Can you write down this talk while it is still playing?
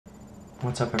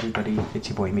What's up, everybody? It's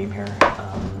your boy Meme here.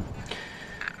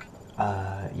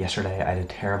 Yesterday I had a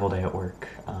terrible day at work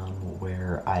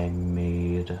where I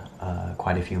made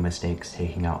quite a few mistakes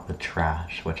taking out the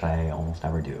trash, which I almost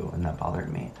never do, and that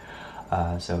bothered me.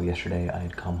 So yesterday I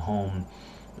had come home.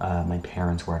 My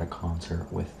parents were at a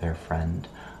concert with their friend,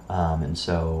 and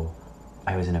so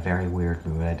I was in a very weird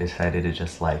mood. I decided to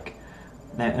just and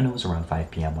it was around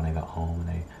 5 p.m. when I got home,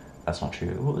 and that's not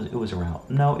true. It was around,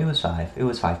 no, it was 5. It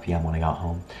was 5 p.m. when I got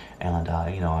home, and, I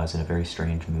was in a very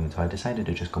strange mood, so I decided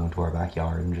to just go into our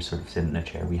backyard and just sort of sit in a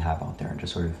chair we have out there and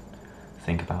just sort of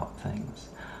think about things.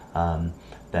 I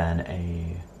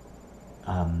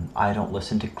don't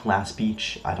listen to Glass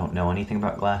Beach. I don't know anything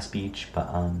about Glass Beach, but,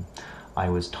 I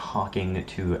was talking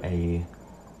to a,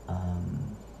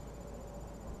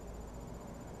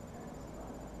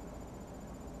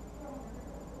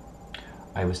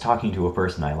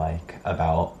 person I like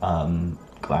about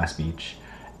Glass Beach,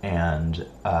 and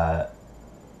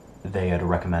they had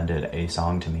recommended a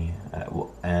song to me,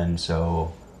 and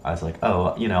so I was like,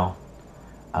 oh,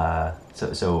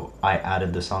 so I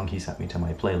added the song he sent me to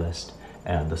my playlist,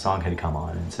 and the song had come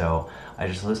on, and so I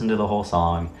just listened to the whole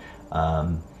song,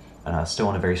 and I was still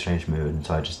in a very strange mood, and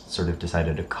so I just sort of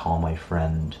decided to call my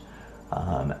friend,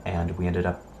 and we ended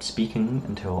up speaking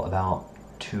until about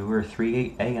 2 or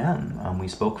 3 a.m. We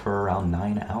spoke for around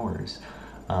 9 hours,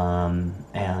 and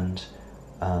it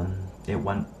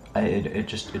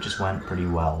just went pretty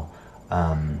well.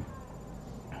 I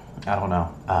don't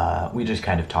know. We just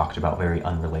kind of talked about very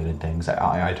unrelated things.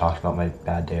 I talked about my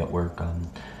bad day at work,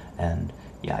 and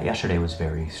yeah, yesterday was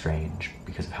very strange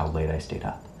because of how late I stayed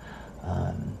up.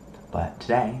 But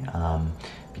today,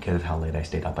 because of how late I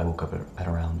stayed up, I woke up at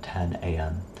around 10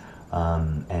 a.m.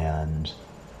 And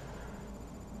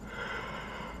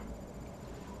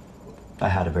I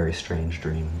had a very strange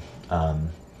dream that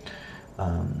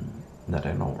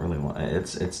I don't really want.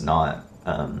 It's not.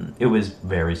 It was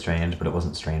very strange, but it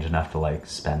wasn't strange enough to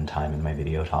spend time in my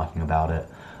video talking about it.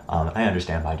 I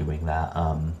understand by doing that.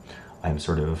 I'm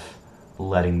sort of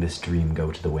letting this dream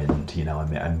go to the wind.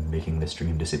 I'm making this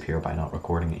dream disappear by not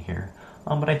recording it here.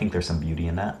 But I think there's some beauty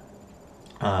in that.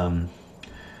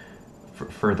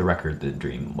 For the record, the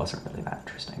dream wasn't really that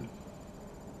interesting.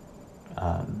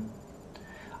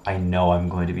 I know I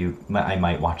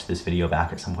might watch this video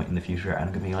back at some point in the future and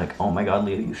I'm gonna be like, oh my god,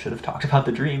 Leo, you should have talked about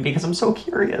the dream because I'm so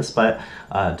curious. But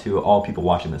to all people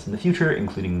watching this in the future,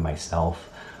 including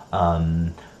myself,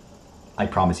 I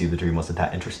promise you the dream wasn't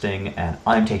that interesting, and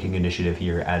I'm taking initiative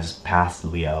here as past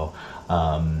Leo,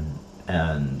 and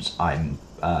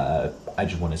I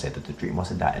just want to say that the dream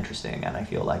wasn't that interesting, and I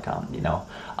feel like,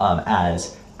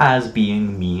 as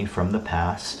being me from the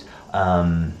past,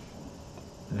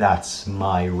 that's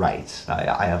my right.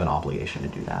 I have an obligation to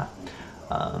do that.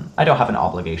 I don't have an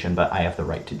obligation, but I have the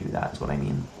right to do that, is what I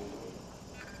mean.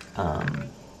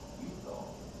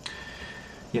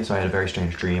 Yeah, so I had a very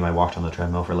strange dream. I walked on the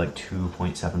treadmill for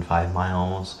 2.75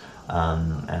 miles,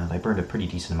 and I burned a pretty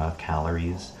decent amount of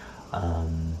calories.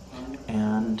 Then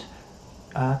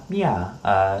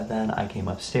I came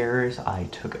upstairs, I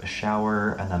took a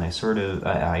shower, and then I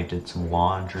did some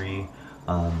laundry.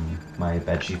 My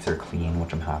bed sheets are clean,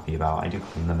 which I'm happy about. I do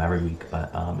clean them every week,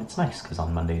 but it's nice because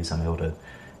on Mondays I'm able to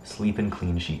sleep in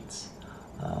clean sheets.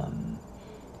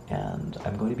 And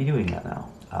I'm going to be doing that now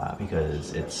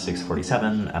because it's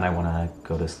 6:47 and I want to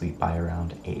go to sleep by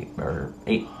around 8 to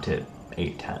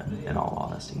 8:10, in all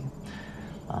honesty.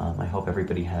 I hope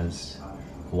everybody has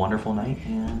a wonderful night,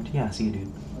 and yeah, see you,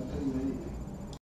 dude.